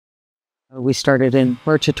We started in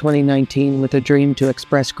March of 2019 with a dream to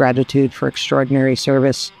express gratitude for extraordinary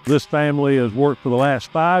service. This family has worked for the last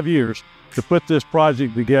 5 years to put this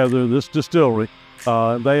project together, this distillery.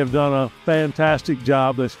 They have done a fantastic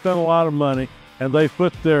job. They spent a lot of money, and they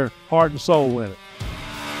put their heart and soul in it.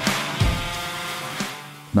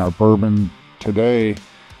 Our bourbon today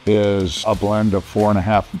is a blend of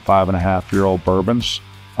 4.5 and 5.5-year-old bourbons.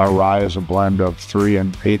 Our rye is a blend of 3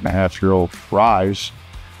 and 8.5-year-old ryes.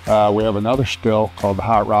 We have another still called the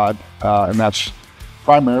Hot Rod, and that's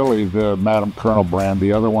primarily the Madam Colonel brand.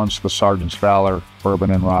 The other one's the Sergeant's Valor bourbon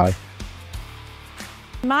and rye.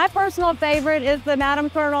 My personal favorite is the Madam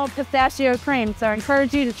Colonel pistachio cream, so I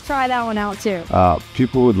encourage you to try that one out too.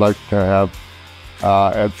 People would like to have,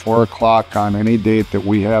 at 4 o'clock on any date that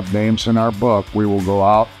we have names in our book, we will go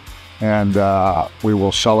out and we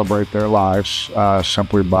will celebrate their lives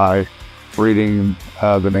simply by reading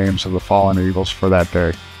the names of the fallen eagles for that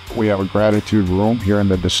day. We have a gratitude room here in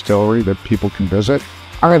the distillery that people can visit.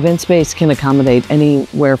 Our event space can accommodate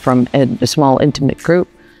anywhere from a small intimate group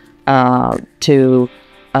to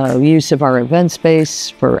use of our event space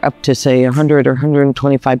for up to say 100 or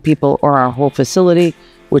 125 people, or our whole facility,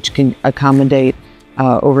 which can accommodate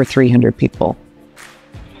over 300 people.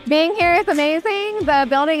 Being here is amazing. The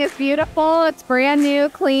building is beautiful. It's brand new,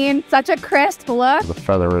 clean, such a crisp look. The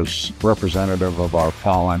feather is representative of our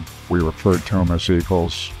fallen. We refer to them as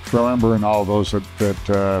eagles, remembering all those that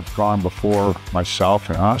have gone before myself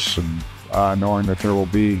and us, and knowing that there will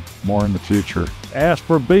be more in the future. Ask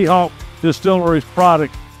for BHAWK Distillery's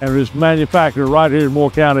product, and it is manufactured right here in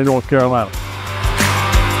Moore County, North Carolina.